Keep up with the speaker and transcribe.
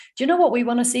Do you know what we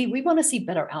want to see? We want to see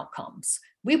better outcomes.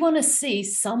 We want to see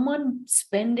someone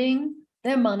spending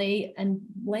their money and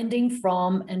lending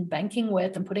from and banking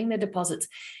with and putting their deposits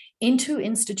into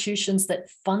institutions that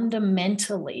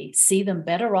fundamentally see them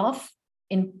better off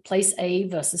in place A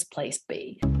versus place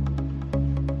B.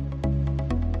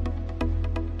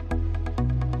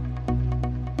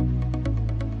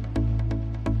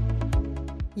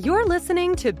 You're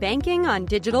listening to Banking on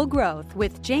Digital Growth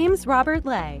with James Robert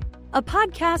Lay, a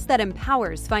podcast that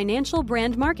empowers financial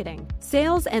brand marketing,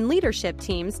 sales, and leadership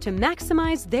teams to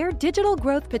maximize their digital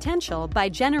growth potential by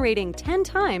generating 10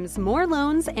 times more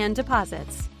loans and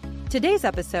deposits. Today's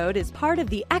episode is part of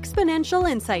the Exponential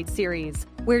Insights series,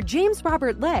 where James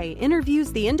Robert Lay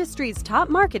interviews the industry's top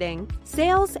marketing,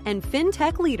 sales, and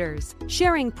fintech leaders,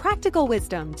 sharing practical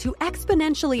wisdom to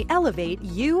exponentially elevate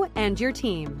you and your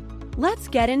team. Let's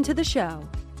get into the show.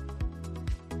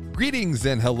 Greetings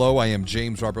and hello, I am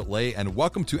James Robert Lay, and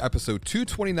welcome to episode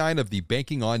 229 of the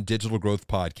Banking on Digital Growth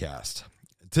podcast.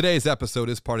 Today's episode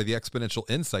is part of the Exponential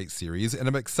Insights series, and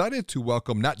I'm excited to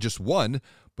welcome not just one,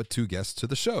 but two guests to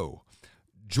the show.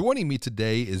 Joining me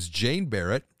today is Jane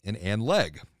Barrett and Ann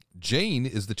Legg. Jane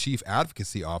is the Chief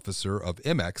Advocacy Officer of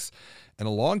MX and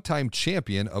a longtime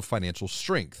champion of financial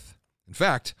strength. In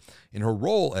fact, in her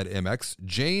role at MX,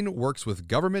 Jane works with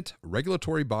government,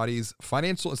 regulatory bodies,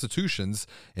 financial institutions,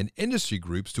 and industry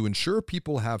groups to ensure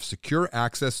people have secure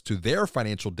access to their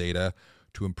financial data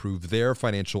to improve their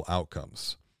financial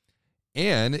outcomes.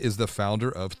 Ann is the founder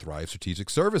of Thrive Strategic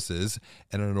Services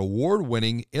and an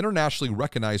award-winning, internationally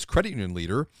recognized credit union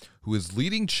leader who is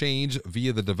leading change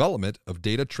via the development of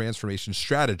data transformation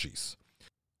strategies.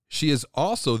 She is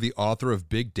also the author of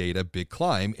Big Data, Big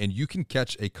Climb, and you can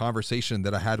catch a conversation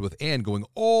that I had with Ann going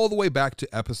all the way back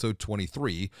to episode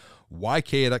 23, Why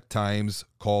Chaotic Times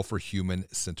Call for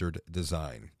Human-Centered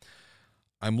Design.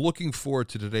 I'm looking forward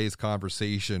to today's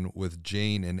conversation with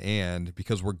Jane and Ann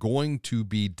because we're going to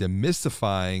be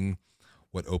demystifying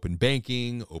what open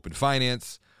banking, open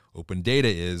finance, open data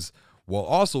is, while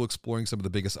also exploring some of the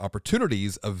biggest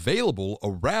opportunities available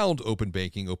around open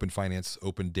banking, open finance,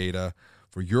 open data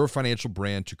for your financial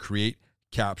brand to create,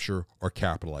 capture, or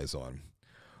capitalize on.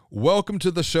 Welcome to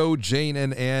the show, Jane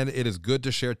and Ann. It is good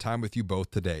to share time with you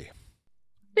both today.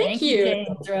 Thank you,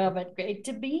 James Robert. Great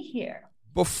to be here.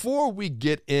 Before we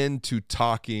get into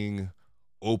talking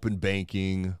open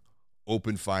banking,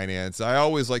 open finance, I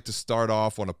always like to start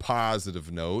off on a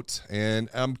positive note. And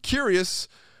I'm curious,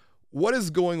 what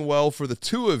is going well for the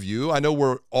two of you? I know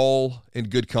we're all in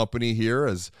good company here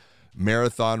as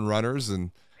marathon runners.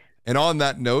 And on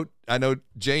that note, I know,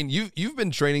 Jane, you've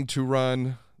been training to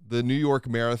run the New York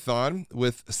Marathon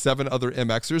with 7 other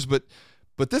MXers,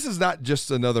 but this is not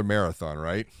just another marathon,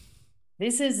 right?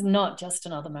 This is not just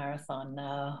another marathon.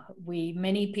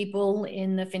 Many people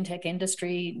in the fintech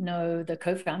industry know the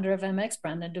co-founder of MX,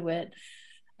 Brandon DeWitt,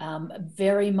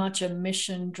 very much a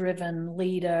mission-driven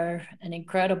leader, an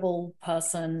incredible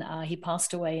person. He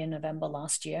passed away in November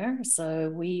last year. So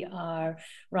we are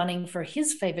running for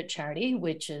his favorite charity,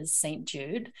 which is St.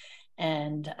 Jude.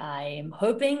 And I'm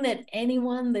hoping that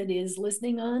anyone that is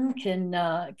listening on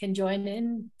can join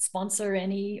in, sponsor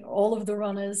all of the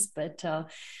runners. But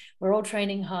we're all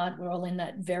training hard. We're all in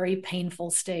that very painful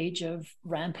stage of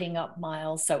ramping up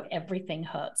miles. So everything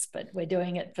hurts, but we're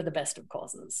doing it for the best of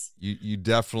causes. You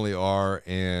definitely are.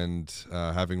 And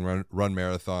having run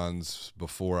marathons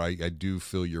before, I do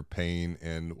feel your pain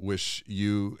and wish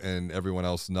you and everyone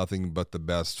else nothing but the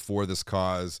best for this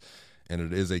cause. And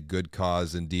it is a good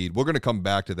cause indeed. We're going to come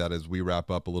back to that as we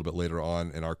wrap up a little bit later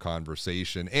on in our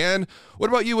conversation. And what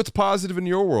about you? What's positive in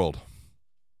your world?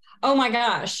 Oh my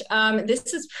gosh,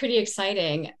 this is pretty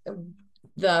exciting.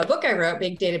 The book I wrote,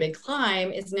 Big Data, Big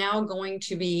Climb, is now going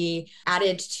to be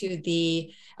added to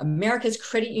the America's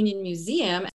Credit Union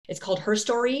Museum. It's called Her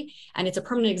Story, and it's a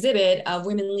permanent exhibit of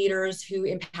women leaders who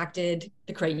impacted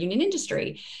the credit union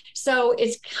industry. So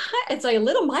it's like a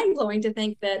little mind-blowing to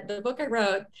think that the book I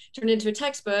wrote turned into a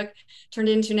textbook, turned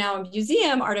into now a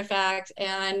museum artifact,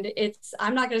 and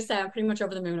I'm not going to say I'm pretty much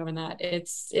over the moon over that.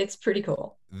 It's pretty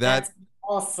cool. That's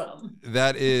awesome.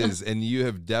 That is, and you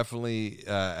have definitely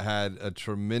had a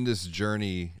tremendous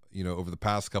journey, over the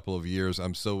past couple of years.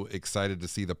 I'm so excited to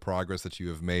see the progress that you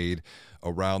have made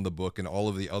around the book and all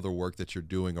of the other work that you're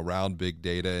doing around big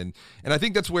data. And I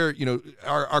think that's where,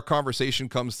 our conversation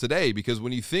comes today, because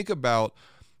when you think about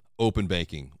open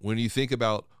banking, when you think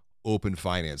about open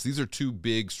finance, these are two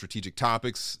big strategic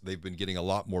topics. They've been getting a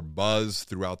lot more buzz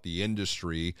throughout the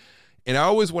industry. And I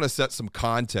always want to set some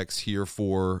context here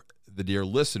for the dear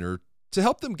listener to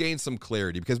help them gain some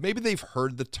clarity, because maybe they've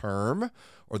heard the term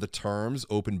or the terms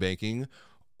open banking,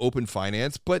 open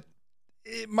finance, but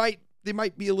they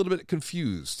might be a little bit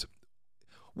confused.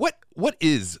 What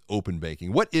is open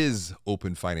banking? What is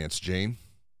open finance, Jane?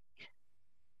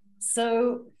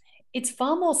 So it's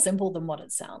far more simple than what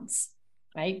it sounds,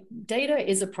 right? Data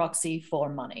is a proxy for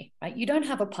money, right? You don't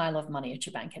have a pile of money at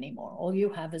your bank anymore. All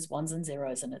you have is ones and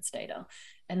zeros in its data.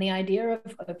 And the idea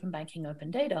of open banking, open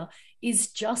data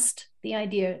is just the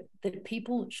idea that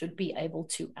people should be able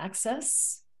to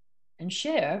access and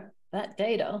share that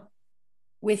data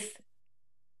with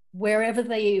wherever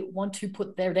they want to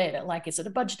put their data. Like, is it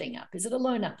a budgeting app? Is it a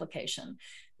loan application?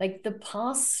 Like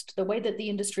the way that the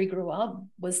industry grew up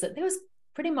was that there was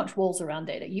pretty much walls around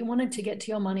data. You wanted to get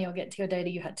to your money or get to your data,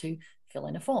 you had to fill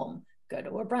in a form, go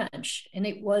to a branch. And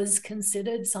it was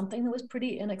considered something that was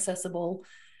pretty inaccessible.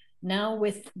 Now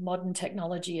with modern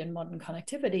technology and modern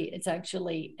connectivity, it's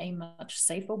actually a much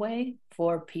safer way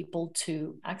for people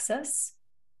to access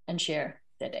and share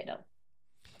their data.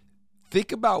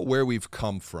 Think about where we've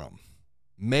come from.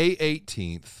 May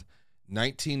 18th,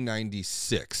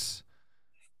 1996.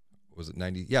 Was it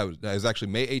 90? Yeah, it was actually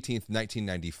May 18th,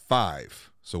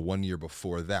 1995. So 1 year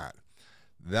before that.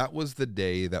 That was the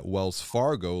day that Wells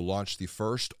Fargo launched the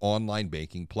first online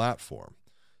banking platform.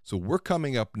 So we're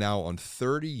coming up now on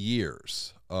 30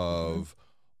 years of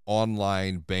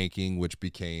online banking, which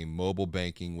became mobile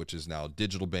banking, which is now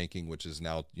digital banking, which is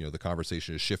now, the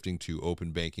conversation is shifting to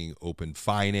open banking, open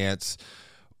finance.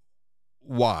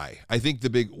 Why? I think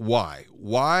the big why.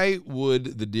 Why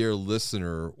would the dear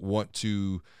listener want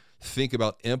to think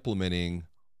about implementing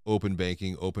open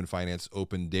banking, open finance,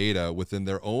 open data within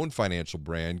their own financial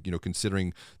brand,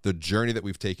 considering the journey that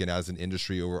we've taken as an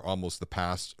industry over almost the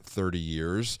past 30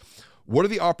 years? What are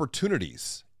the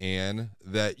opportunities, Anne,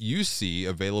 that you see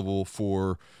available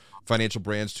for financial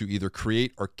brands to either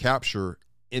create or capture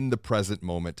in the present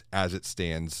moment as it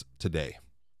stands today?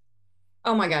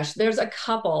 Oh my gosh, there's a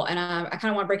couple, and I kind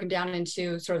of want to break them down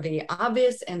into sort of the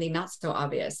obvious and the not so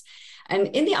obvious. And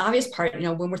in the obvious part,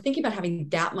 when we're thinking about having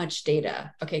that much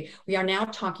data, okay, we are now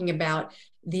talking about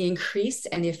the increase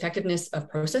and the effectiveness of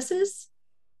processes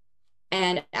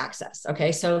and access.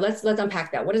 Okay, so let's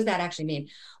unpack that. What does that actually mean?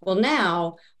 Well,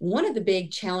 now one of the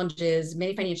big challenges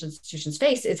many financial institutions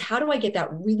face is, how do I get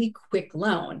that really quick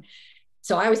loan?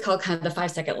 So I always call it kind of the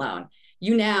 5-second loan.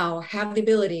 You now have the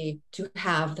ability to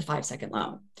have the 5-second loan.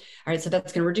 All right, so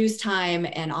that's going to reduce time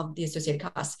and all the associated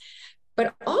costs.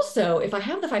 But also, if I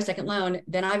have the 5-second loan,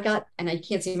 then I've got, and I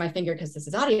can't see my finger because this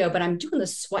is audio, but I'm doing the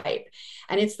swipe,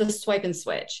 and it's the swipe and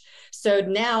switch. So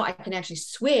now I can actually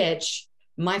switch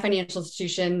my financial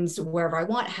institutions wherever I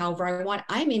want, however I want.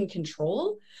 I'm in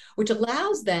control, which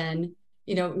allows then,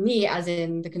 me as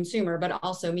in the consumer, but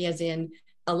also me as in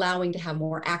allowing to have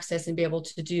more access and be able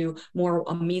to do more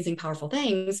amazing, powerful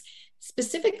things.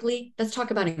 Specifically, let's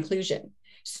talk about inclusion.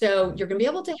 So you're going to be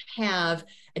able to have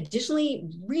additionally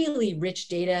really rich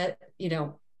data,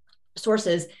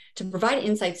 sources to provide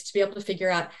insights to be able to figure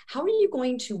out, how are you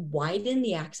going to widen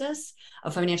the access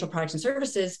of financial products and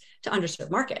services to underserved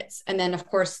markets? And then, of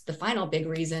course, the final big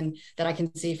reason that I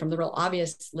can see from the real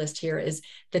obvious list here is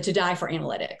the to die for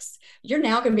analytics. You're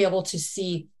now going to be able to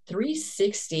see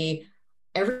 360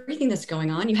 everything that's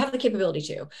going on. You have the capability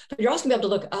to, but you're also going to be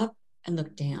able to look up and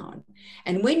look down.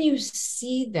 And when you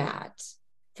see that,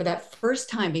 for that first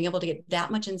time, being able to get that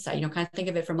much insight, kind of think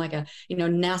of it from like a,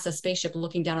 NASA spaceship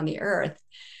looking down on the earth,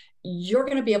 you're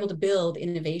going to be able to build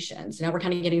innovations. Now we're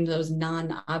kind of getting to those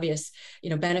non-obvious,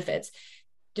 benefits.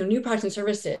 New products and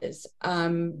services,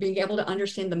 being able to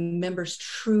understand the members'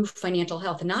 true financial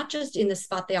health, not just in the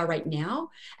spot they are right now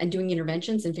and doing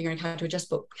interventions and figuring out how to adjust,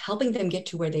 but helping them get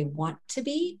to where they want to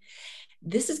be.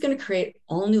 This is going to create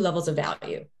all new levels of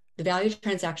value. The value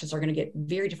transactions are going to get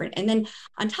very different. And then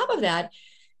on top of that,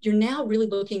 you're now really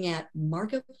looking at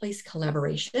marketplace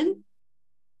collaboration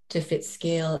to fit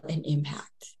scale and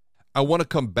impact. I want to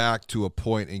come back to a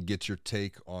point and get your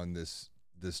take on this,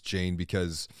 Jane,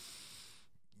 because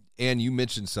Anne, you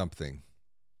mentioned something,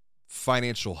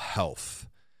 financial health,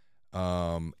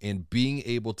 and being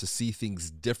able to see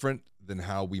things different than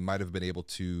how we might have been able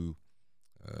to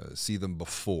see them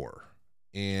before.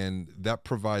 And that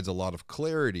provides a lot of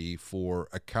clarity for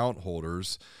account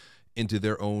holders into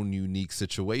their own unique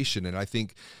situation. And I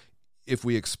think if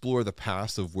we explore the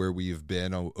past of where we have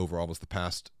been over almost the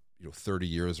past 30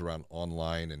 years around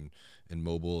online and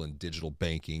mobile and digital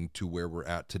banking to where we're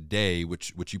at today,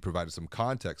 which you provided some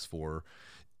context for,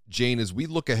 Jane, as we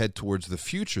look ahead towards the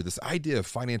future, this idea of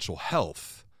financial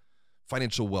health,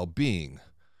 financial well-being,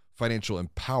 financial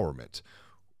empowerment,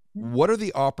 what are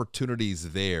the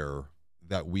opportunities there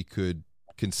that we could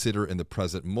consider in the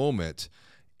present moment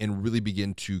and really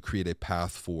begin to create a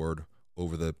path forward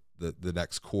over the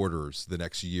next quarters, the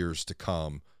next years to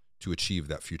come to achieve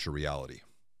that future reality?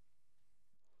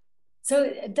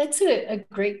 So that's a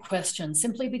great question,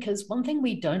 simply because one thing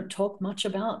we don't talk much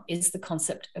about is the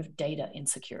concept of data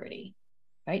insecurity,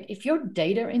 right? If you're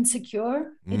data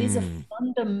insecure, it is a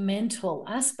fundamental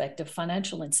aspect of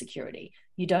financial insecurity.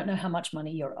 You don't know how much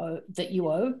money you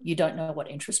owe. You don't know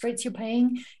what interest rates you're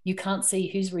paying. You can't see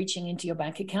who's reaching into your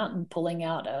bank account and pulling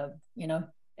out a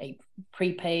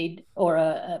prepaid or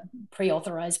a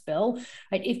pre-authorized bill,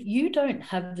 right? If you don't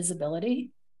have visibility,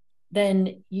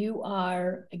 then you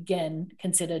are, again,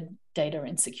 considered data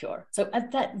insecure. So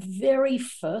at that very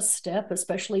first step,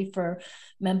 especially for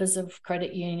members of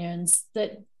credit unions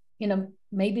that,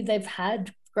 maybe they've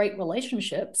had great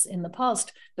relationships in the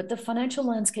past, but the financial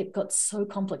landscape got so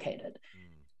complicated.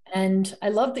 And I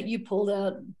love that you pulled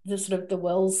out the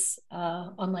Wells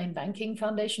Online Banking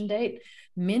Foundation date.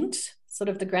 Mint, sort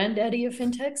of the granddaddy of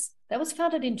fintechs, that was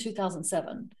founded in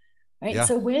 2007, right? Yeah.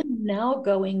 So we're now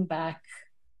going back,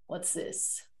 what's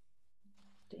this?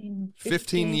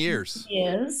 15 years.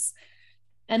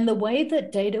 And the way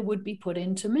that data would be put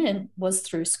into Mint was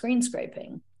through screen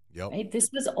scraping. Yep. Right? This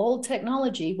was old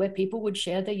technology where people would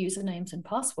share their usernames and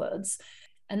passwords,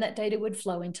 and that data would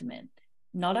flow into Mint.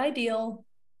 Not ideal,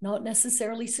 not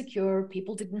necessarily secure.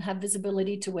 People didn't have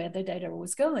visibility to where their data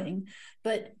was going,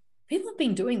 but people have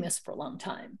been doing this for a long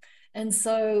time. And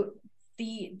so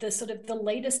the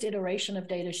latest iteration of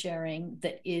data sharing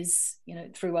that is,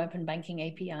 through open banking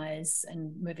APIs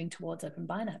and moving towards open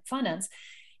finance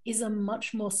is a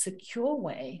much more secure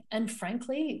way. And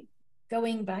frankly,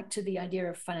 going back to the idea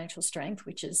of financial strength,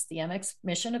 which is the Amex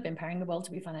mission of empowering the world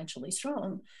to be financially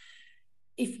strong,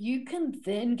 if you can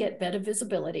then get better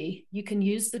visibility, you can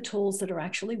use the tools that are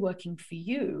actually working for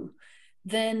you,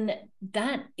 then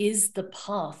that is the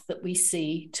path that we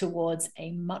see towards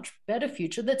a much better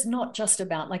future. That's not just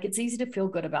about, it's easy to feel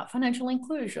good about financial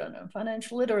inclusion and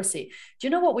financial literacy. Do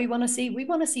you know what we want to see? We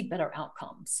want to see better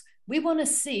outcomes. We want to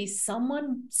see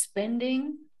someone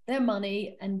spending their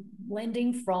money and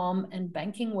lending from and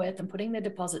banking with and putting their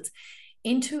deposits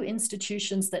into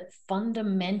institutions that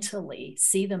fundamentally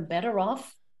see them better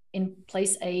off in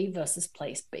place A versus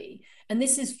place B. And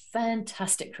this is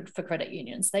fantastic for credit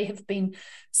unions. They have been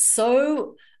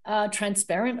so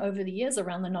transparent over the years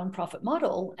around the nonprofit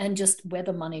model and just where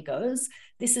the money goes.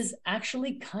 This is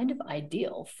actually kind of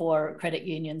ideal for credit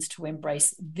unions to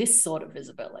embrace this sort of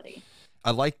visibility.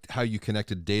 I like how you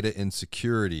connected data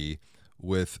insecurity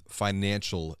with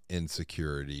financial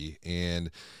insecurity.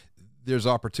 And there's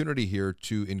opportunity here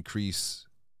to increase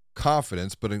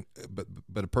confidence, but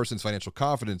a person's financial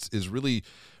confidence is really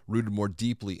rooted more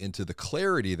deeply into the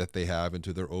clarity that they have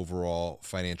into their overall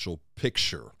financial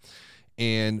picture.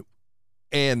 And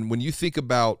when you think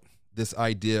about this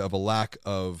idea of a lack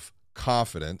of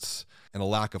confidence and a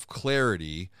lack of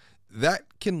clarity, that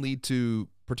can lead to,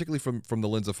 particularly from the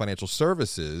lens of financial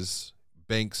services,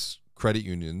 banks, credit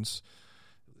unions,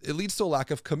 it leads to a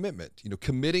lack of commitment.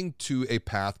 Committing to a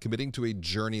path, committing to a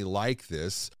journey like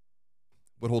this,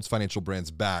 what holds financial brands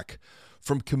back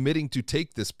from committing to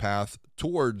take this path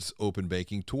towards open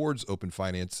banking, towards open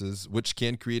finances, which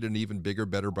can create an even bigger,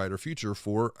 better, brighter future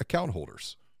for account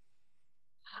holders?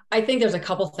 I think there's a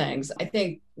couple things. I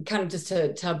think kind of just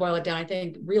to boil it down, I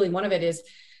think really one of it is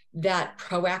that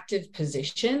proactive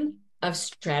position of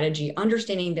strategy,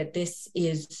 understanding that this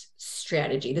is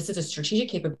strategy. This is a strategic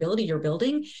capability you're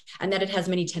building and that it has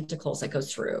many tentacles that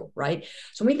goes through, right?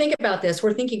 So when we think about this,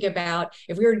 we're thinking about,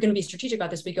 if we were going to be strategic about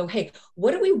this, we go, hey,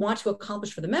 what do we want to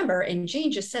accomplish for the member? And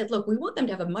Jane just said, look, we want them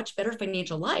to have a much better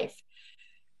financial life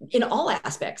in all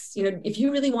aspects. If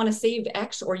you really want to save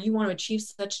X or you want to achieve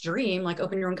such dream, like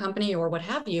open your own company or what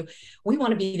have you, we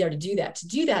want to be there to do that. To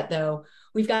do that though,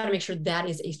 we've got to make sure that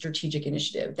is a strategic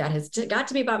initiative that has got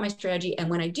to be about my strategy. And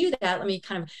when I do that, let me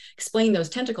kind of explain those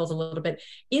tentacles a little bit.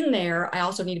 In there, I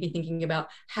also need to be thinking about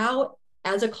how,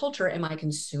 as a culture, am I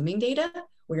consuming data?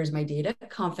 Where's my data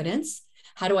confidence?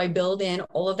 How do I build in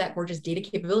all of that gorgeous data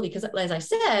capability? Because as I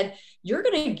said, you're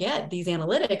going to get these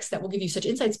analytics that will give you such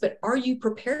insights, but are you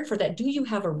prepared for that? Do you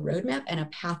have a roadmap and a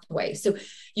pathway? So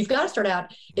you've got to start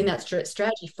out in that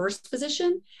strategy first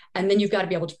position, and then you've got to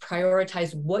be able to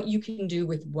prioritize what you can do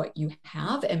with what you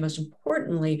have. And most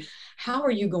importantly, how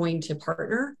are you going to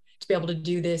partner to be able to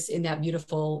do this in that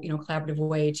beautiful, collaborative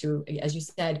way to, as you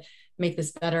said, make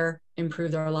this better,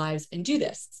 improve their lives, and do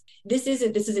this. This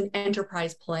is an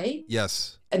enterprise play.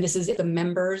 Yes. And this is the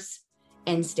members'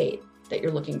 end state that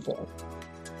you're looking for.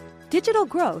 Digital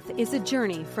growth is a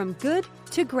journey from good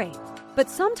to great, but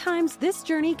sometimes this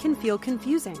journey can feel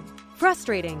confusing,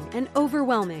 frustrating, and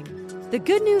overwhelming. The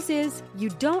good news is you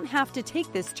don't have to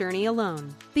take this journey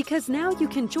alone, because now you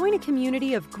can join a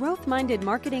community of growth-minded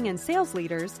marketing and sales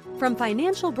leaders from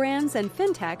financial brands and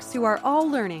fintechs who are all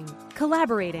learning,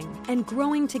 collaborating, and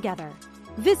growing together.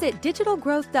 Visit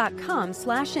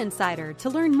digitalgrowth.com/insider to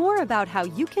learn more about how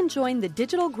you can join the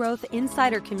Digital Growth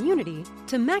Insider community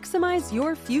to maximize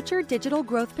your future digital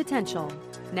growth potential.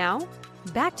 Now,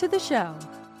 back to the show.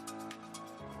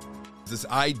 This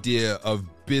idea of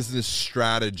business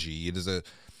strategy, it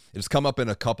has come up in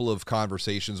a couple of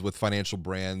conversations with financial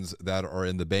brands that are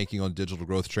in the Banking on Digital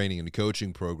Growth training and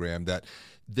coaching program, that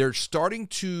they're starting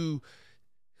to,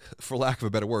 for lack of a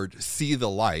better word, see the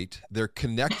light. They're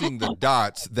connecting the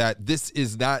dots that this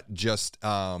is not just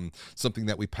something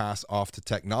that we pass off to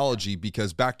technology,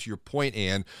 because back to your point,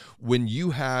 Ann, when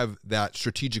you have that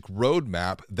strategic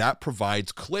roadmap, that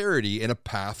provides clarity and a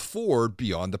path forward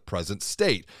beyond the present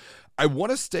state. I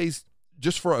want to stay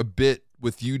just for a bit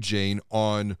with you, Jane,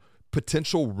 on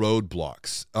potential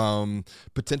roadblocks,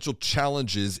 potential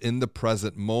challenges in the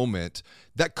present moment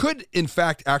that could, in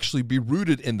fact, actually be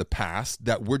rooted in the past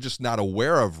that we're just not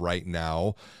aware of right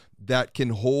now, that can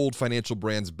hold financial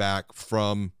brands back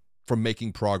from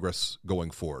making progress going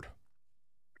forward.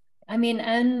 I mean,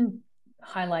 Anne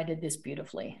highlighted this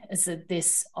beautifully, is that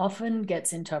this often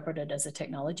gets interpreted as a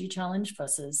technology challenge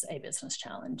versus a business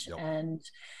challenge. Yep. And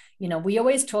we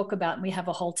always talk about, we have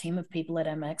a whole team of people at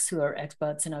MX who are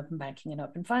experts in open banking and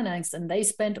open finance, and they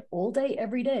spend all day,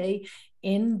 every day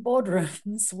in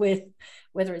boardrooms with,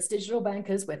 whether it's digital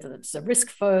bankers, whether it's the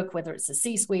risk folk, whether it's the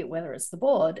C-suite, whether it's the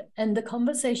board. And the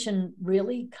conversation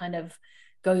really kind of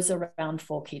goes around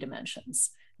four key dimensions.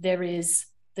 There is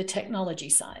the technology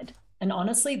side. And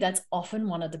honestly, that's often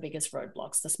one of the biggest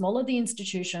roadblocks. The smaller the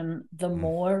institution, the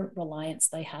more reliance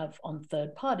they have on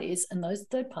third parties. And those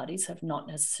third parties have not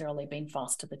necessarily been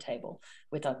fast to the table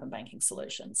with open banking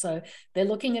solutions. So they're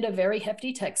looking at a very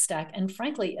hefty tech stack and,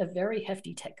 frankly, a very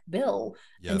hefty tech bill,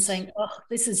 yes, and saying, oh,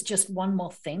 this is just one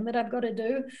more thing that I've got to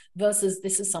do, versus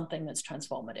this is something that's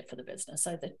transformative for the business.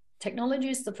 So the technology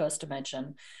is the first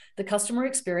dimension. The customer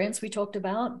experience we talked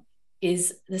about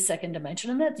is the second dimension.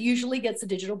 And that usually gets the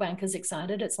digital bankers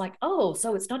excited. It's like, oh,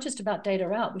 so it's not just about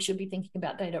data out. We should be thinking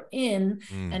about data in.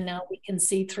 And now we can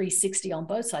see 360 on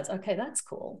both sides. Okay, that's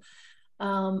cool.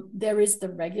 There is the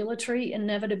regulatory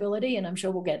inevitability, and I'm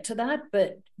sure we'll get to that.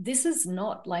 But this is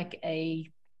not like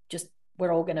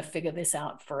we're all going to figure this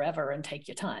out forever and take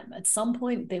your time. At some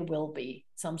point, there will be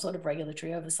some sort of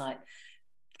regulatory oversight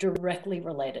directly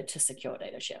related to secure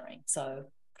data sharing. So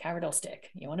carrot or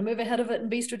stick. You want to move ahead of it and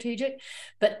be strategic.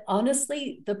 But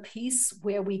honestly, the piece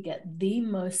where we get the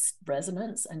most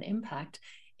resonance and impact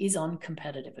is on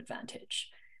competitive advantage.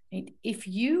 If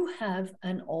you have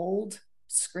an old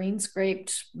screen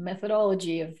scraped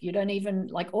methodology of, you don't even,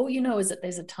 like, all you know is that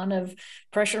there's a ton of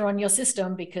pressure on your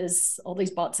system because all these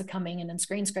bots are coming in and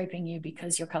screen scraping you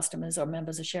because your customers or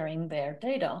members are sharing their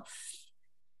data,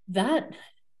 that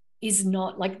is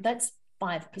not, like, that's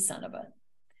 5% of it.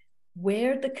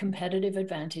 Where the competitive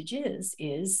advantage is,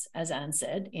 as Anne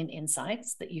said, in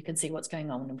insights that you can see what's going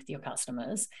on with your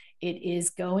customers. It is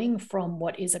going from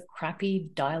what is a crappy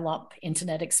dial-up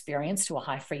internet experience to a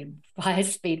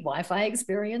high-speed Wi-Fi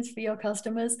experience for your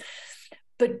customers.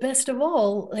 But best of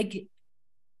all, like,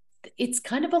 it's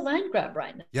kind of a land grab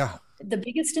right now. Yeah. The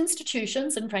biggest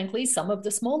institutions, and frankly, some of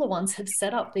the smaller ones, have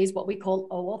set up these, what we call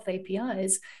OAuth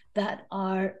APIs, that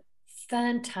are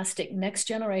fantastic next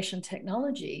generation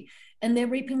technology, and they're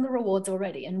reaping the rewards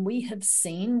already. And we have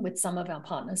seen with some of our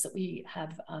partners that we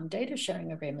have data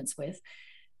sharing agreements with,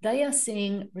 they are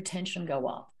seeing retention go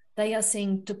up. They are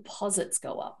seeing deposits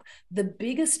go up. The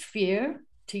biggest fear,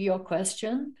 to your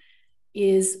question,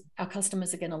 is our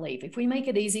customers are going to leave. If we make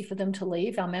it easy for them to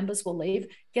leave, our members will leave.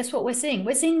 Guess what we're seeing?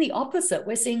 We're seeing the opposite.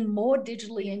 We're seeing more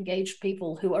digitally engaged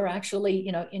people who are actually,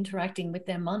 interacting with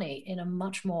their money in a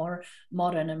much more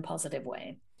modern and positive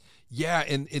way. Yeah,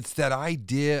 and it's that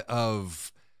idea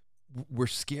of, we're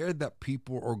scared that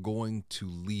people are going to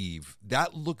leave.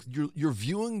 You're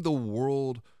viewing the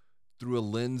world through a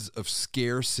lens of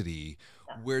scarcity,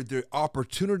 where the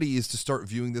opportunity is to start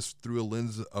viewing this through a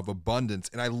lens of abundance.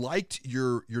 And I liked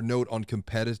your note on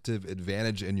competitive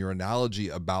advantage and your analogy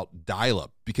about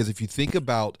dial-up, because if you think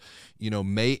about,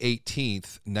 May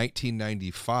 18th,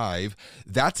 1995,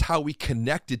 that's how we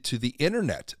connected to the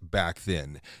internet back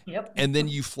then. Yep. And then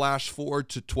you flash forward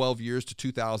to 12 years to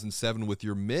 2007 with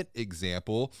your Mint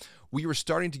example. We were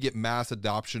starting to get mass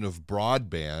adoption of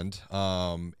broadband.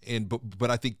 But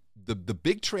I think the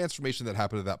big transformation that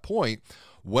happened at that point,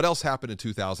 what else happened in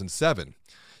 2007?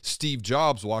 Steve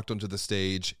Jobs walked onto the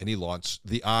stage and he launched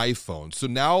the iPhone. So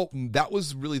now that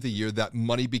was really the year that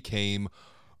money became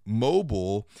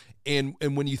mobile. And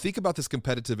when you think about this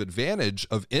competitive advantage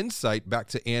of Insight, back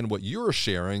to Ann, what you were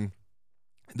sharing,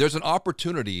 there's an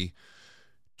opportunity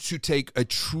to take a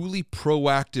truly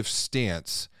proactive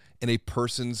stance in a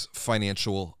person's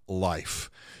financial life,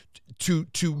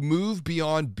 to move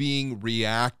beyond being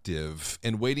reactive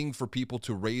and waiting for people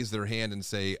to raise their hand and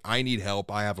say, I need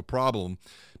help, I have a problem,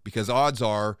 because odds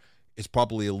are it's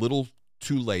probably a little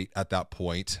too late at that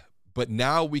point. But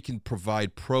now we can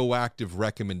provide proactive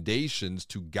recommendations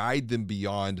to guide them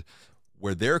beyond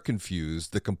where they're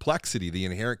confused, the complexity, the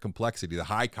inherent complexity, the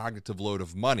high cognitive load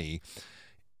of money.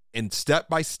 And step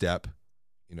by step,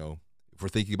 if we're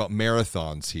thinking about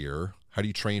marathons here, how do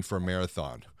you train for a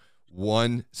marathon?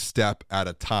 One step at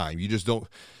a time. You just don't,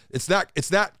 it's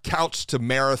not couched to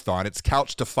marathon, it's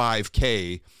couched to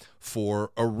 5K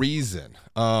for a reason.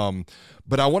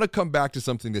 But I want to come back to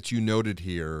something that you noted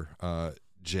here,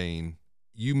 Jane.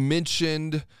 You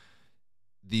mentioned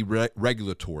the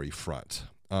regulatory front.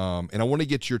 And I want to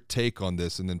get your take on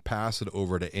this and then pass it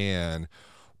over to Ann.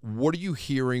 What are you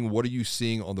hearing? What are you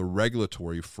seeing on the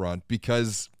regulatory front?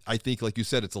 Because I think, like you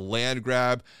said, it's a land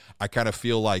grab. I kind of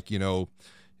feel like,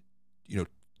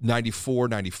 94,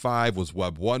 95 was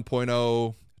Web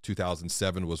 1.0.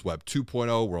 2007 was Web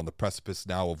 2.0. We're on the precipice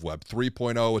now of Web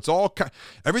 3.0. It's all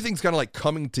everything's kind of like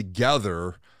coming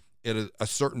together at a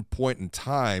certain point in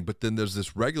time. But then there's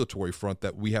this regulatory front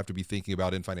that we have to be thinking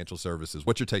about in financial services.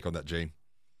 What's your take on that, Jane?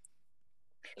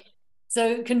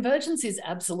 So convergence is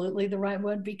absolutely the right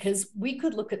word, because we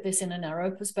could look at this in a narrow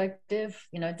perspective.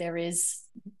 There is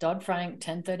Dodd-Frank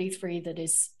 1033 that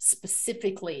is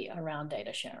specifically around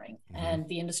data sharing. Mm-hmm. And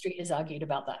the industry has argued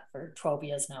about that for 12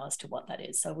 years now as to what that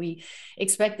is. So we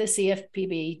expect the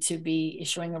CFPB to be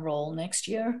issuing a rule next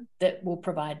year that will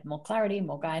provide more clarity,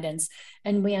 more guidance.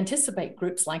 And we anticipate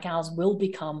groups like ours will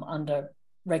become under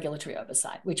regulatory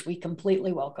oversight, which we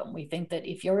completely welcome. We think that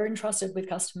if you're entrusted with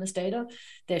customers' data,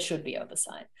 there should be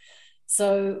oversight.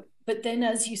 So, but then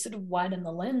as you sort of widen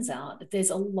the lens out,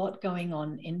 there's a lot going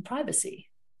on in privacy.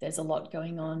 There's a lot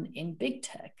going on in big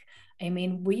tech. I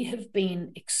mean, we have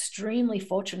been extremely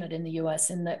fortunate in the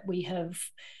US in that we have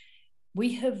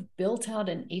built out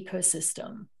an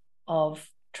ecosystem of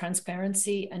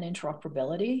transparency and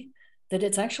interoperability that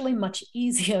it's actually much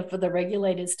easier for the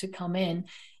regulators to come in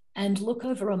and look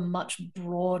over a much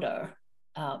broader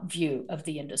view of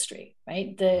the industry,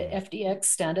 right? The FDX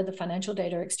standard, the Financial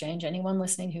Data Exchange, anyone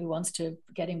listening who wants to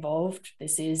get involved,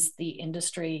 this is the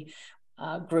industry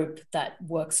group that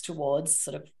works towards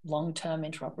sort of long-term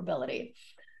interoperability.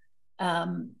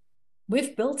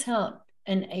 We've built out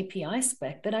an API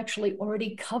spec that actually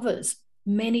already covers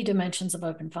many dimensions of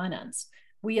open finance.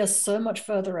 We are so much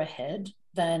further ahead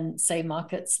than, say,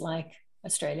 markets like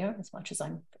Australia, as much as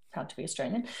I'm proud to be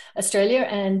Australian, Australia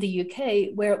and the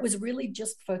UK, where it was really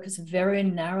just focused very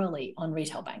narrowly on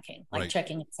retail banking, like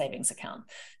checking and savings account.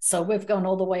 So we've gone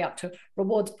all the way up to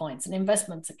rewards points and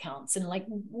investments accounts and like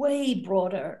way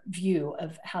broader view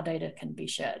of how data can be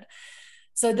shared.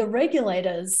 So the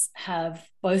regulators have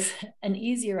both an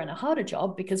easier and a harder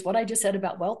job, because what I just said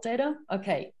about wealth data,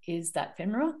 okay, is that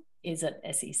FINRA? Is it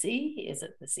SEC? Is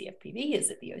it the CFPB? Is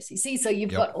it the OCC? So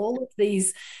you've got all of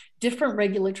these different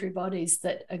regulatory bodies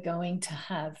that are going to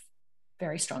have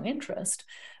very strong interest,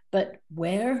 but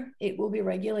where it will be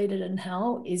regulated and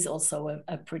how is also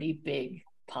a pretty big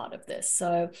part of this.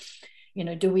 So,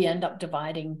 do we end up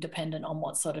dividing dependent on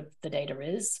what sort of the data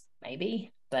is?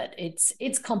 Maybe, but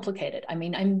it's complicated. I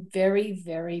mean, I'm very,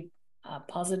 very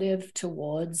positive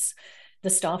towards the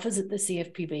staffers at the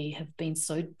CFPB have been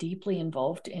so deeply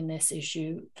involved in this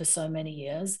issue for so many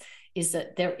years, is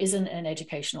that there isn't an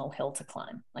educational hill to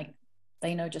climb. Like,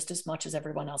 they know just as much as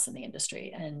everyone else in the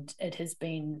industry. And it has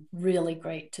been really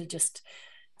great to just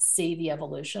see the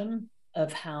evolution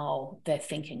of how they're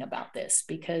thinking about this,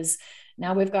 because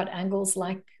now we've got angles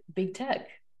like big tech,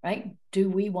 right? Do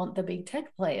we want the big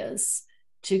tech players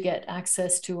to get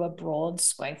access to a broad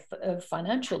swath of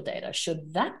financial data?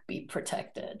 Should that be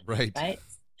protected? Right.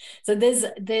 So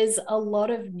there's a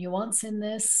lot of nuance in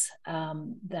this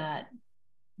that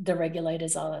the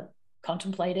regulators are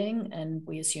contemplating, and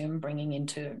we assume bringing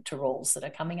into rules that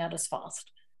are coming at us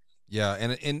fast. Yeah,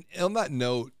 and on that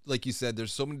note, like you said,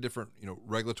 there's so many different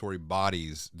regulatory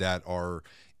bodies that are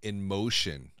in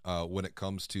motion when it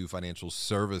comes to financial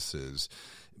services.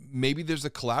 Maybe there's a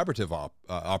collaborative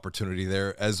opportunity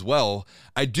there as well.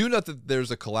 I do know that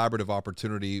there's a collaborative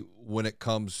opportunity when it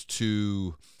comes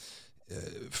to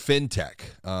fintech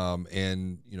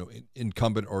and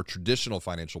incumbent or traditional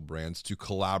financial brands to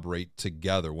collaborate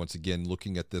together. Once again,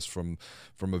 looking at this from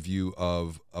a view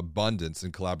of abundance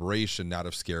and collaboration, not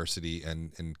of scarcity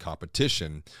and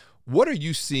competition. What are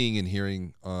you seeing and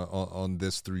hearing on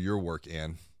this through your work,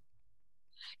 Anne?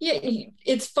 Yeah,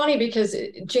 it's funny because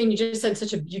Jane, you just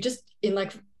said in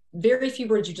like very few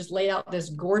words, you just laid out this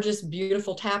gorgeous,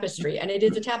 beautiful tapestry. And it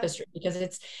is a tapestry because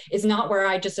it's not where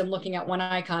I just am looking at one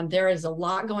icon. There is a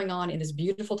lot going on in this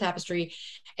beautiful tapestry.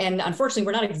 And unfortunately,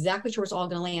 we're not exactly sure where it's all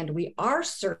going to land. We are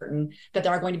certain that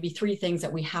there are going to be three things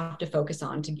that we have to focus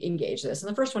on to engage this. And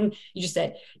the first one, you just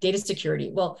said, data security.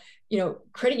 Well,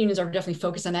 credit unions are definitely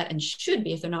focused on that and should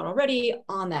be if they're not already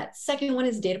on that. Second one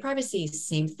is data privacy.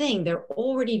 Same thing. They're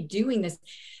already doing this.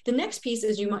 The next piece,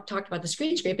 as you talked about the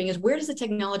screen scraping, is where does the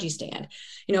technology stand?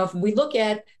 If we look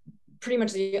at pretty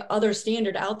much the other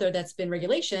standard out there that's been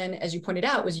regulation, as you pointed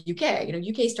out, was UK.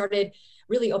 UK started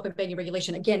really open banking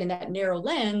regulation, again, in that narrow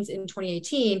lens in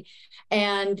 2018.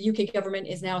 And the UK government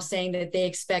is now saying that they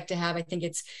expect to have, I think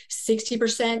it's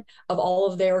 60% of all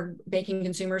of their banking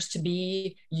consumers to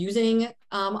be using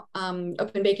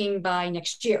open banking by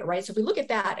next year, right? So if we look at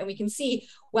that and we can see,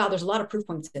 wow, there's a lot of proof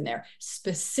points in there,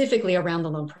 specifically around the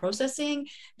loan processing,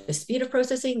 the speed of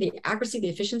processing, the accuracy, the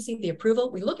efficiency, the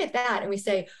approval. We look at that and we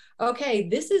say, okay,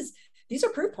 these are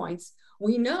proof points.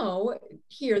 We know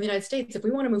here in the United States, if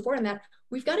we want to move forward on that,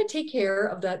 we've got to take care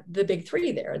of the big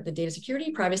three there, the data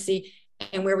security, privacy,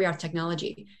 and where we are with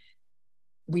technology.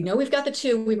 We know we've got the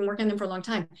two. We've been working on them for a long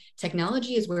time.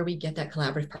 Technology is where we get that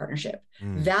collaborative partnership.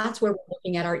 That's where we're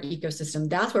looking at our ecosystem.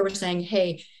 That's where we're saying,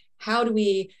 hey, how do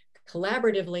we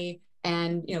collaboratively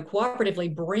and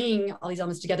cooperatively bring all these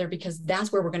elements together, because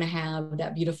that's where we're going to have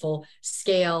that beautiful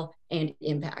scale and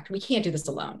impact. We can't do this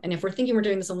alone. And if we're thinking we're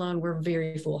doing this alone, we're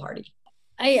very foolhardy.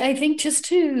 I think just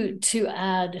to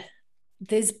add,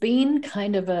 there's been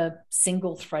kind of a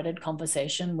single-threaded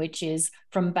conversation, which is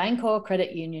from bank or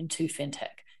credit union to fintech.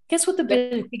 Guess what the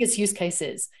biggest use case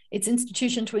is? It's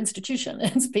institution to institution.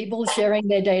 It's people sharing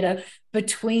their data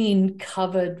between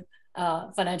covered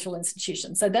financial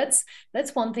institutions. So that's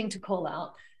one thing to call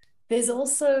out. There's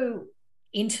also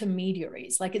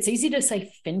intermediaries. Like, it's easy to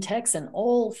say fintechs and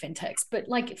all fintechs, but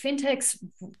like fintechs,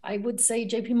 I would say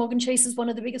JP Morgan Chase is one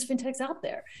of the biggest fintechs out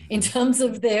there in terms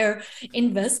of their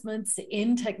investments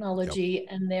in technology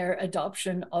and their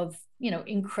adoption of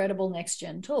incredible next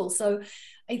gen tools. So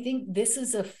I think this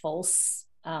is a false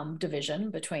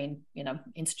division between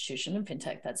institution and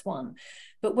fintech. That's one,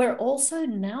 but we're also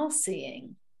now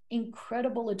seeing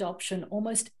incredible adoption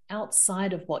almost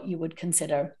outside of what you would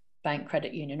consider bank,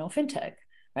 credit union, or fintech,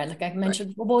 right? Like I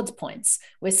mentioned, rewards points.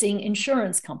 We're seeing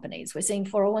insurance companies. We're seeing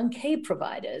 401k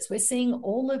providers. We're seeing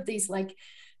all of these like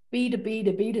B2B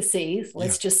to B2C,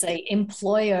 let's just say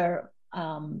employer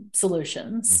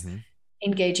solutions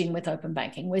engaging with open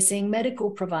banking. We're seeing medical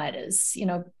providers,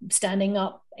 standing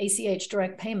up ACH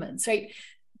direct payments, right?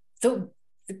 So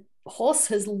the horse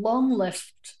has long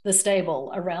left the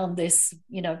stable around this,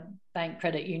 bank,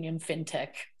 credit union, fintech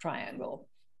triangle.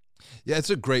 Yeah, it's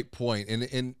a great point.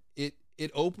 And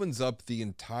it opens up the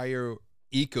entire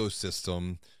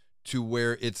ecosystem to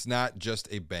where it's not just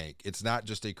a bank, it's not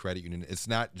just a credit union, it's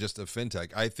not just a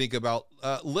fintech. I think about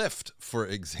Lyft, for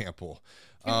example.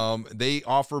 They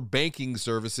offer banking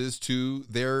services to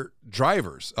their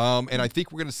drivers. And I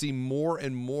think we're going to see more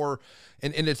and more,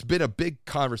 and it's been a big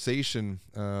conversation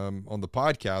on the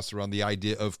podcast around the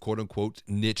idea of quote unquote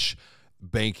niche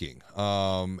banking,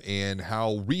 and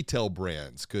how retail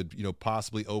brands could,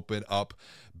 possibly open up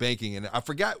banking. And I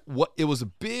forgot what it was, a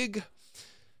big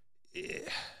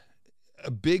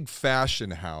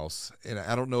fashion house. And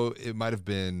I don't know, it might've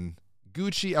been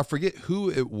Gucci. I forget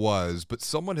who it was, but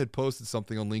someone had posted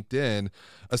something on LinkedIn,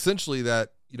 essentially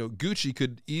that, Gucci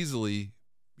could easily,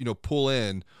 pull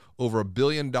in over $1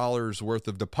 billion worth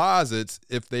of deposits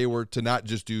if they were to not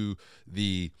just do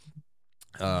the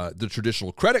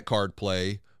traditional credit card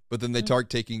play, but then they start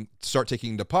taking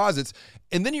deposits.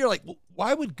 And then you're like, well,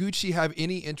 why would Gucci have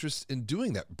any interest in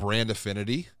doing that? Brand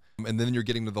affinity. And then you're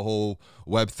getting to the whole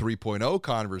Web 3.0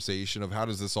 conversation of how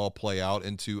does this all play out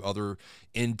into other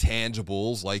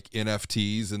intangibles like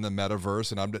NFTs and the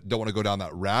metaverse. And I don't want to go down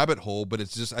that rabbit hole, but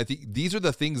it's just, I think these are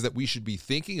the things that we should be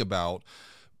thinking about,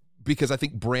 because I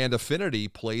think brand affinity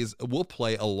will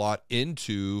play a lot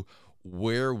into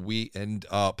where we end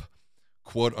up,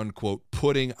 quote unquote,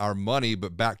 putting our money.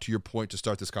 But back to your point to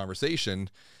start this conversation,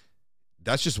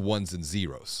 that's just ones and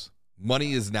zeros.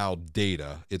 Money is now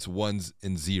data. It's ones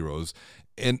and zeros.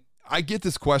 And I get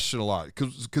this question a lot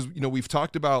because we've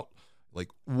talked about Like,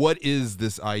 what is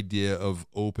this idea of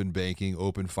open banking,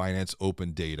 open finance,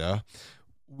 open data?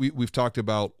 We've talked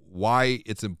about why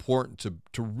it's important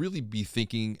to really be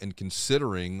thinking and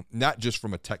considering, not just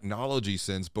from a technology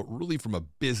sense, but really from a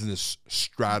business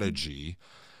strategy.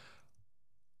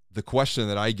 The question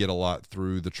that I get a lot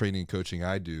through the training and coaching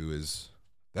I do is,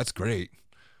 that's great.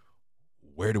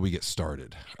 Where do we get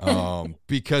started?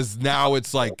 Because now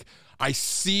it's like, I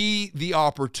see the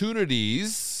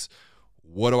opportunities.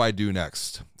 What do I do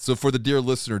next? So for the dear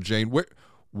listener, Jane,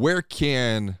 where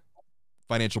can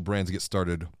financial brands get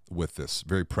started with this,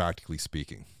 very practically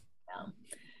speaking? Yeah.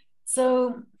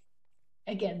 So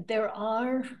again, there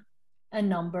are a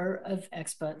number of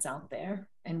experts out there,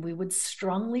 and we would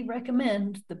strongly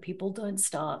recommend that people don't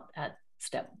start at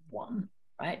step one,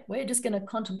 right? We're just going to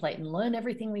contemplate and learn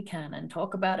everything we can and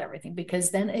talk about everything,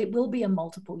 because then it will be a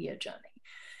multiple year journey.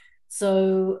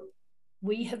 So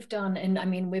we have done, and I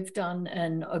mean, we've done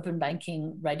an open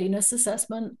banking readiness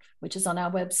assessment, which is on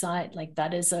our website. Like,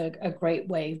 that is a great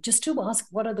way just to ask,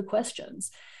 what are the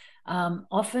questions?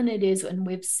 Often it is, and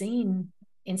we've seen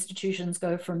institutions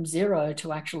go from zero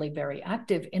to actually very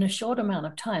active in a short amount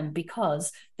of time,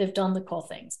 because they've done the core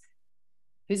things.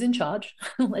 Who's in charge?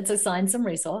 Let's assign some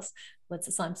resource. Let's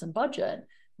assign some budget.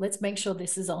 Let's make sure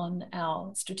this is on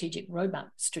our strategic roadmap,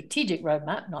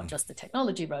 not just the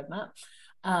technology roadmap.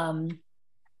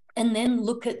 And then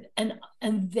look at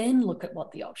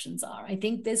what the options are. I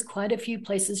think there's quite a few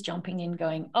places jumping in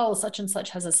going, oh, such and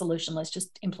such has a solution, let's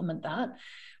just implement that.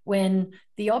 When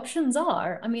the options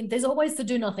are, I mean, there's always the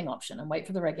do nothing option and wait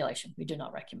for the regulation. We do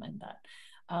not recommend that.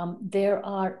 There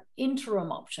are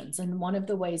interim options. And one of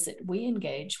the ways that we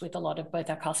engage with a lot of both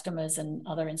our customers and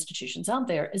other institutions out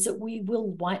there is that we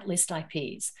will whitelist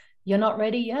IPs. You're not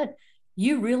ready yet.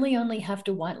 You really only have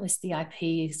to whitelist the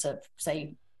IPs of,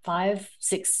 say,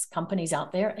 5-6 companies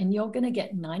out there, and you're going to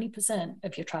get 90%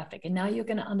 of your traffic. And now you're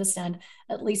going to understand,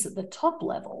 at least at the top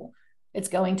level, it's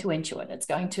going to Intuit, it's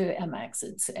going to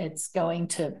MX, it's going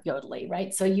to Yodlee,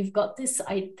 right? So you've got this,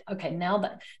 okay,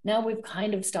 now we've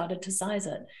kind of started to size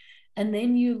it. And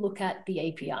then you look at the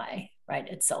API, right,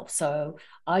 itself. So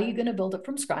are you going to build it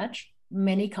from scratch?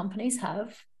 Many companies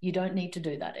have. You don't need to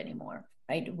do that anymore,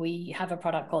 right? We have a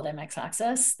product called MX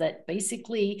Access that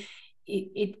basically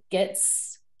it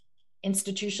gets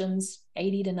institutions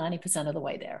 80 to 90% of the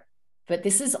way there. But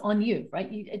this is on you, right?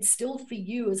 It's still for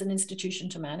you as an institution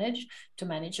to manage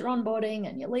your onboarding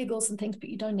and your legals and things, but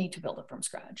you don't need to build it from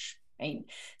scratch, right?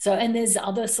 So, and there's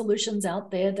other solutions out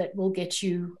there that will get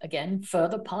you, again,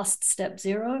 further past step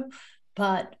zero,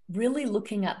 but really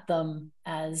looking at them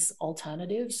as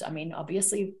alternatives. I mean,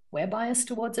 obviously we're biased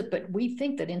towards it, but we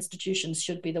think that institutions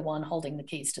should be the one holding the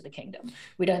keys to the kingdom.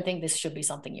 We don't think this should be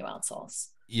something you outsource.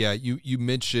 Yeah, you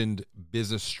mentioned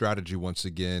business strategy once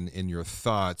again in your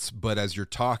thoughts, but as you're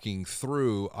talking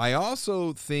through, I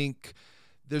also think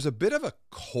there's a bit of a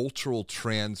cultural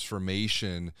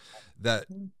transformation that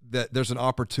there's an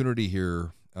opportunity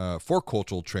here for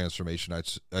cultural transformation,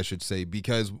 I should say,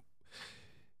 because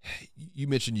you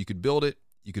mentioned you could build it,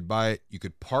 you could buy it, you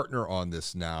could partner on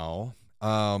this now,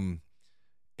 and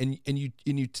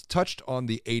you touched on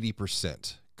the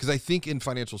 80%. Because I think in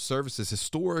financial services,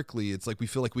 historically, it's like we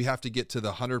feel like we have to get to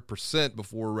the 100%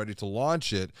 before we're ready to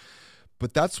launch it.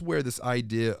 But that's where this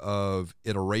idea of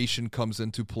iteration comes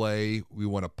into play. We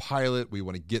want to pilot. We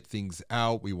want to get things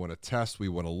out. We want to test. We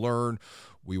want to learn.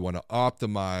 We want to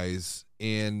optimize.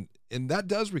 And that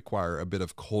does require a bit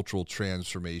of cultural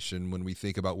transformation when we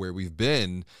think about where we've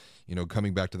been,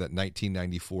 coming back to that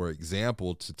 1994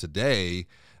 example to today.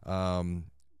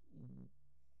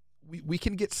 We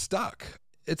can get stuck.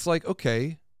 It's like,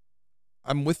 okay,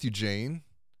 I'm with you, Jane,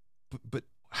 but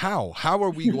how are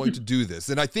we going to do this?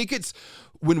 And I think it's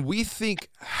when we think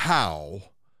how,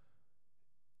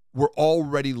 we're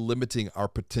already limiting our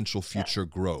potential future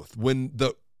growth. When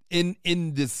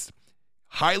in this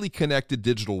highly connected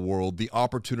digital world, the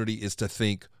opportunity is to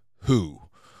think who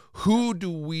do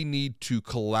we need to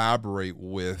collaborate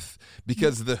with,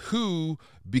 because the who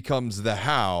becomes the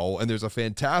how. And there's a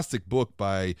fantastic book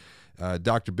by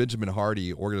Dr. Benjamin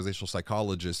Hardy, organizational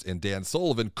psychologist, and Dan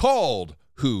Sullivan called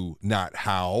Who, Not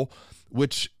How,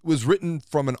 which was written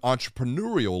from an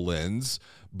entrepreneurial lens.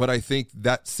 But I think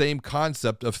that same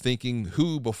concept of thinking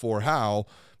who before how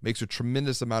makes a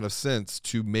tremendous amount of sense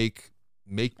to make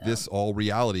this all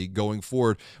reality going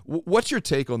forward. What's your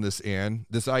take on this, Ann?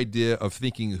 This idea of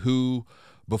thinking who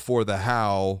before the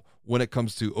how when it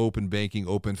comes to open banking,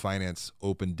 open finance,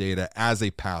 open data as a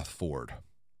path forward?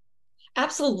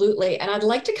 Absolutely. And I'd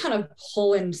like to kind of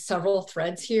pull in several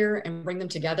threads here and bring them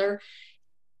together.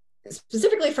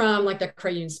 specifically from like the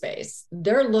credit union space,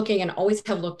 they're looking and always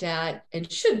have looked at,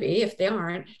 and should be if they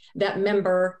aren't, that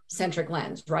member centric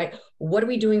lens, right? What are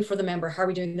we doing for the member? How are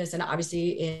we doing this? And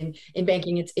obviously in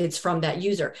banking, it's from that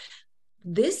user.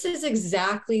 This is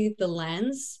exactly the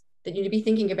lens that you need to be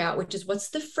thinking about, which is what's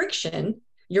the friction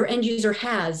your end user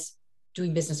has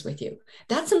doing business with you.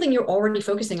 That's something you're already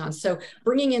focusing on. So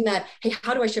bringing in that, hey,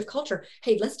 how do I shift culture?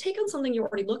 Hey, let's take on something you're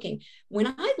already looking. When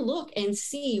I look and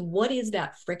see what is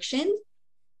that friction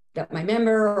that my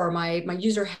member or my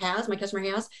user has, my customer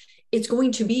has, it's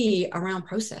going to be around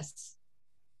process.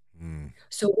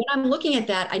 So when I'm looking at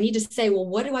that, I need to say, well,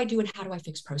 what do I do and how do I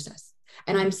fix process?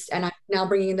 And I'm now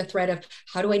bringing in the thread of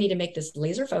how do I need to make this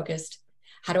laser focused?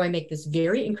 How do I make this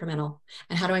very incremental?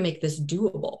 And how do I make this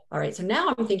doable? All right. So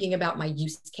now I'm thinking about my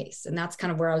use case. And that's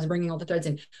kind of where I was bringing all the threads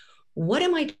in. What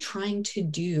am I trying to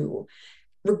do?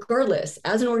 Regardless,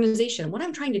 as an organization, what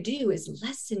I'm trying to do is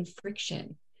lessen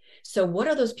friction. So what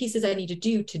are those pieces I need to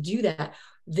do that?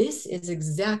 This is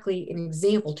exactly an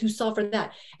example to solve for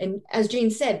that. And as Jane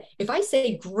said, if I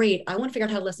say, great, I want to figure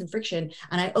out how to lessen friction,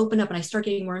 and I open up and I start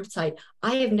getting more insight,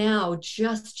 I have now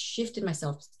just shifted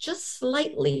myself just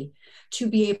slightly to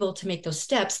be able to make those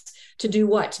steps to do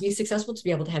what? To be successful, to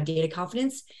be able to have data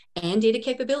confidence and data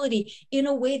capability in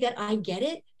a way that I get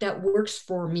it, that works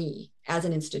for me as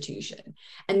an institution.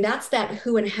 And that's that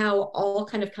who and how all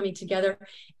kind of coming together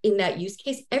in that use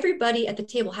case. Everybody at the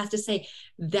table has to say,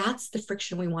 that's the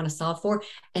friction we want to solve for.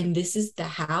 And this is the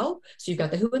how. So you've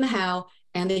got the who and the how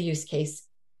and the use case.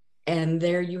 And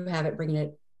there you have it, bringing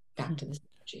it back to the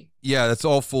strategy. Yeah, that's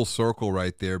all full circle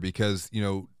right there, because,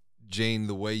 Jane,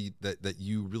 the way that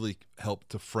you really helped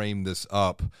to frame this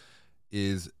up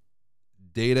is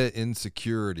data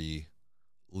insecurity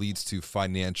leads to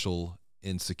financial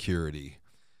insecurity.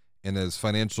 And as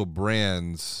financial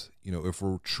brands, if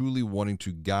we're truly wanting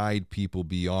to guide people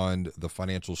beyond the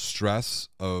financial stress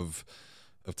of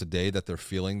today that they're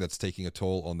feeling, that's taking a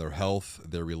toll on their health,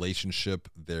 their relationship,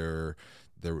 their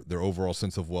overall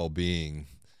sense of well-being,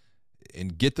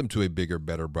 and get them to a bigger,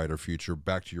 better, brighter future,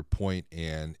 back to your point,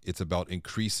 and it's about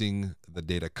increasing the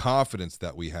data confidence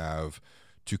that we have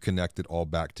to connect it all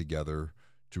back together,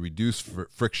 to reduce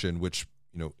friction, which,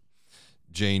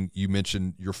 Jane, you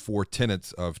mentioned your 4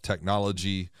 tenets of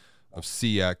technology, of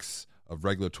CX, of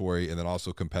regulatory, and then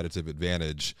also competitive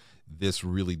advantage. This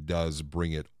really does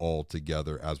bring it all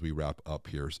together as we wrap up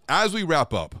here. As we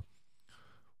wrap up,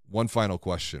 one final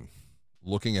question,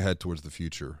 looking ahead towards the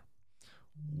future.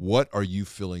 What are you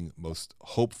feeling most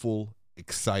hopeful,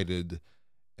 excited,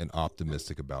 and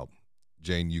optimistic about?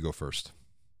 Jane, you go first.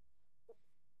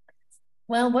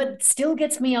 Well, what still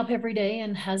gets me up every day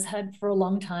and has had for a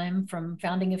long time, from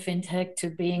founding a fintech to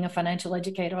being a financial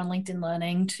educator on LinkedIn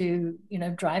Learning to,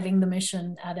 driving the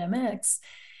mission at MX,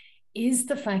 is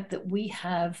the fact that we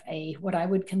have what I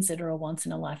would consider a once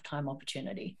in a lifetime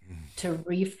opportunity to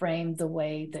reframe the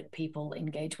way that people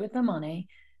engage with their money,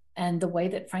 and the way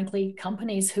that, frankly,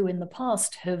 companies who in the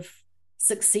past have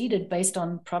succeeded based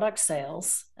on product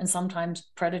sales and sometimes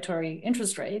predatory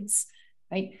interest rates,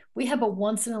 right? We have a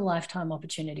once in a lifetime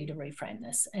opportunity to reframe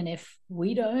this. And if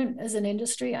we don't, as an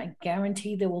industry, I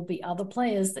guarantee there will be other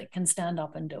players that can stand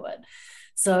up and do it.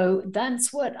 So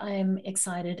that's what I'm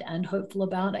excited and hopeful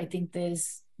about. I think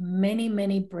there's many,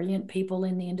 many brilliant people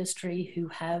in the industry who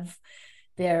have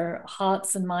their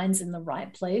hearts and minds in the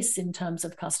right place in terms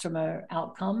of customer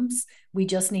outcomes. We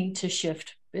just need to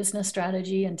shift business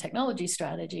strategy and technology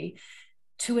strategy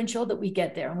to ensure that we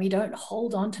get there, and we don't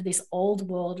hold on to this old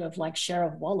world of like share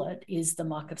of wallet is the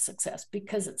mark of success,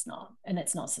 because it's not, and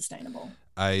it's not sustainable.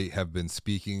 I have been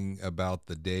speaking about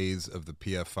the days of the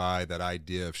PFI, that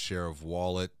idea of share of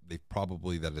wallet.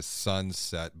 That is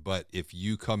sunset. But if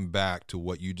you come back to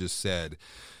what you just said,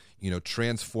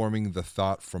 transforming the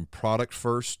thought from product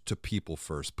first to people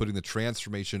first, putting the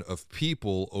transformation of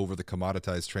people over the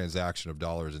commoditized transaction of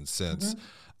dollars and cents. Mm-hmm.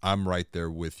 I'm right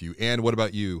there with you. And what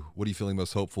about you? What are you feeling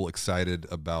most hopeful, excited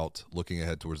about looking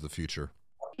ahead towards the future?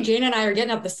 Jane and I are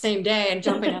getting up the same day and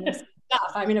jumping on this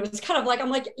stuff. I mean, it was kind of like, I'm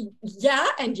like, yeah,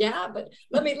 but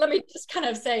let me just kind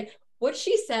of say what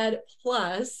she said,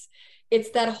 plus it's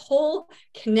that whole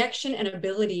connection and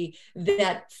ability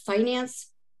that finance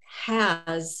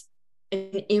has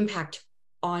an impact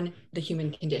on the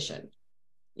human condition.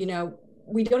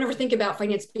 We don't ever think about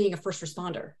finance being a first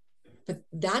responder, but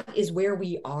that is where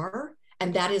we are.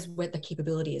 And that is what the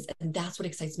capability is. And that's what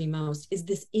excites me most, is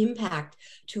this impact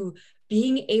to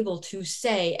being able to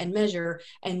say and measure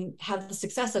and have the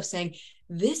success of saying,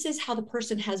 this is how the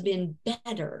person has been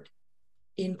bettered,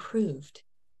 improved,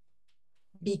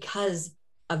 because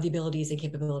of the abilities and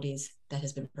capabilities that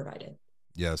has been provided.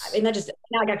 Yes. And now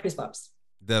I got goosebumps.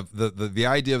 The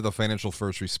idea of the financial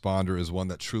first responder is one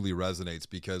that truly resonates,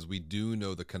 because we do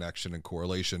know the connection and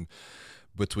correlation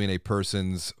between a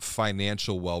person's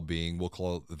financial well-being, we'll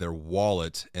call it their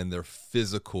wallet, and their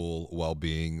physical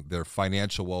well-being, their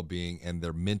financial well-being, and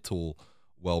their mental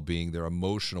well-being, their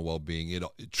emotional well-being. It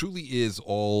truly is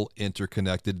all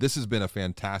interconnected. This has been a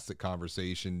fantastic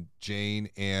conversation, Jane,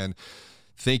 and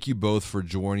thank you both for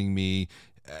joining me.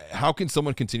 How can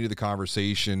someone continue the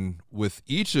conversation with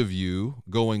each of you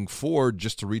going forward,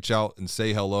 just to reach out and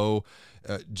say hello?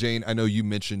 Jane, I know you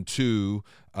mentioned too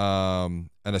an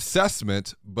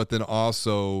assessment, but then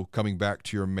also coming back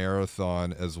to your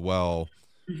marathon as well.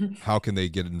 How can they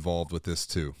get involved with this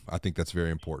too? I think that's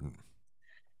very important.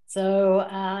 So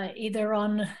either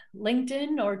on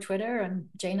LinkedIn or Twitter, I'm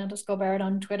Jane_Barrett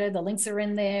on Twitter. The links are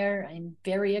in there. I'm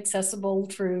very accessible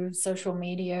through social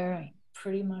media. I'm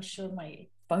pretty much sure my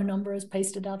phone number is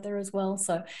pasted out there as well.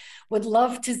 So would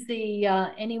love to see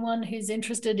anyone who's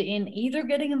interested in either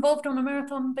getting involved on a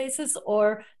marathon basis,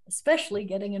 or especially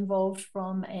getting involved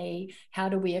from a how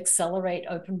do we accelerate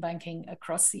open banking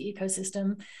across the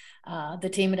ecosystem. The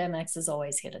team at MX is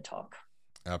always here to talk.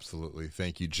 Absolutely.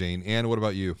 Thank you, Jane. Ann, what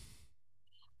about you?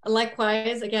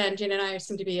 Likewise, again, Jane and I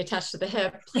seem to be attached to the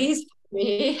hip. Please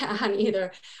me on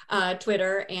either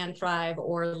Twitter and Thrive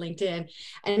or LinkedIn.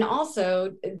 And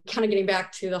also kind of getting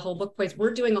back to the whole book place,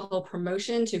 we're doing a whole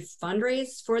promotion to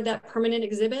fundraise for that permanent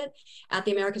exhibit at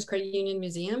the America's Credit Union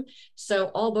Museum. So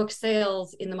all book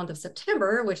sales in the month of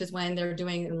September, which is when they're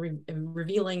doing and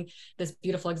revealing this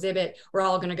beautiful exhibit, we're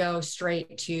all going to go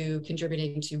straight to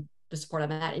contributing to the support on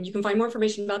that. And you can find more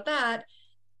information about that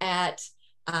at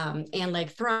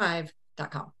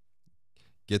AnnLakeThrive.com.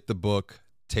 Get the book,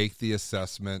 take the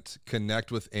assessment,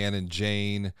 connect with Ann and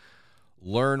Jane,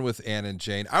 learn with Ann and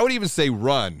Jane. I would even say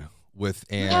run with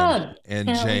Ann and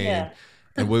Jane. Yeah.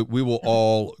 And we will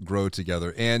all grow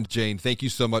together. And Jane, thank you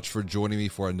so much for joining me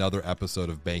for another episode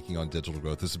of Banking on Digital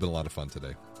Growth. This has been a lot of fun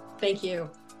today. Thank you.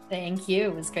 Thank you.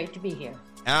 It was great to be here.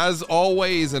 As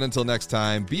always, and until next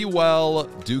time, be well,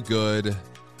 do good,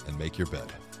 and make your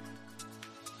bed.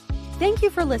 Thank you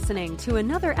for listening to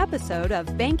another episode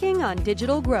of Banking on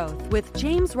Digital Growth with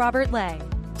James Robert Lay.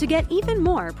 To get even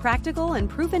more practical and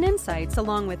proven insights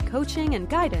along with coaching and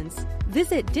guidance,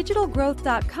 visit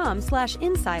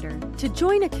digitalgrowth.com/insider to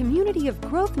join a community of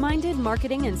growth-minded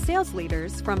marketing and sales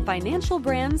leaders from financial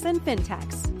brands and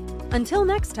fintechs. Until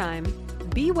next time,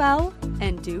 be well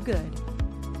and do good.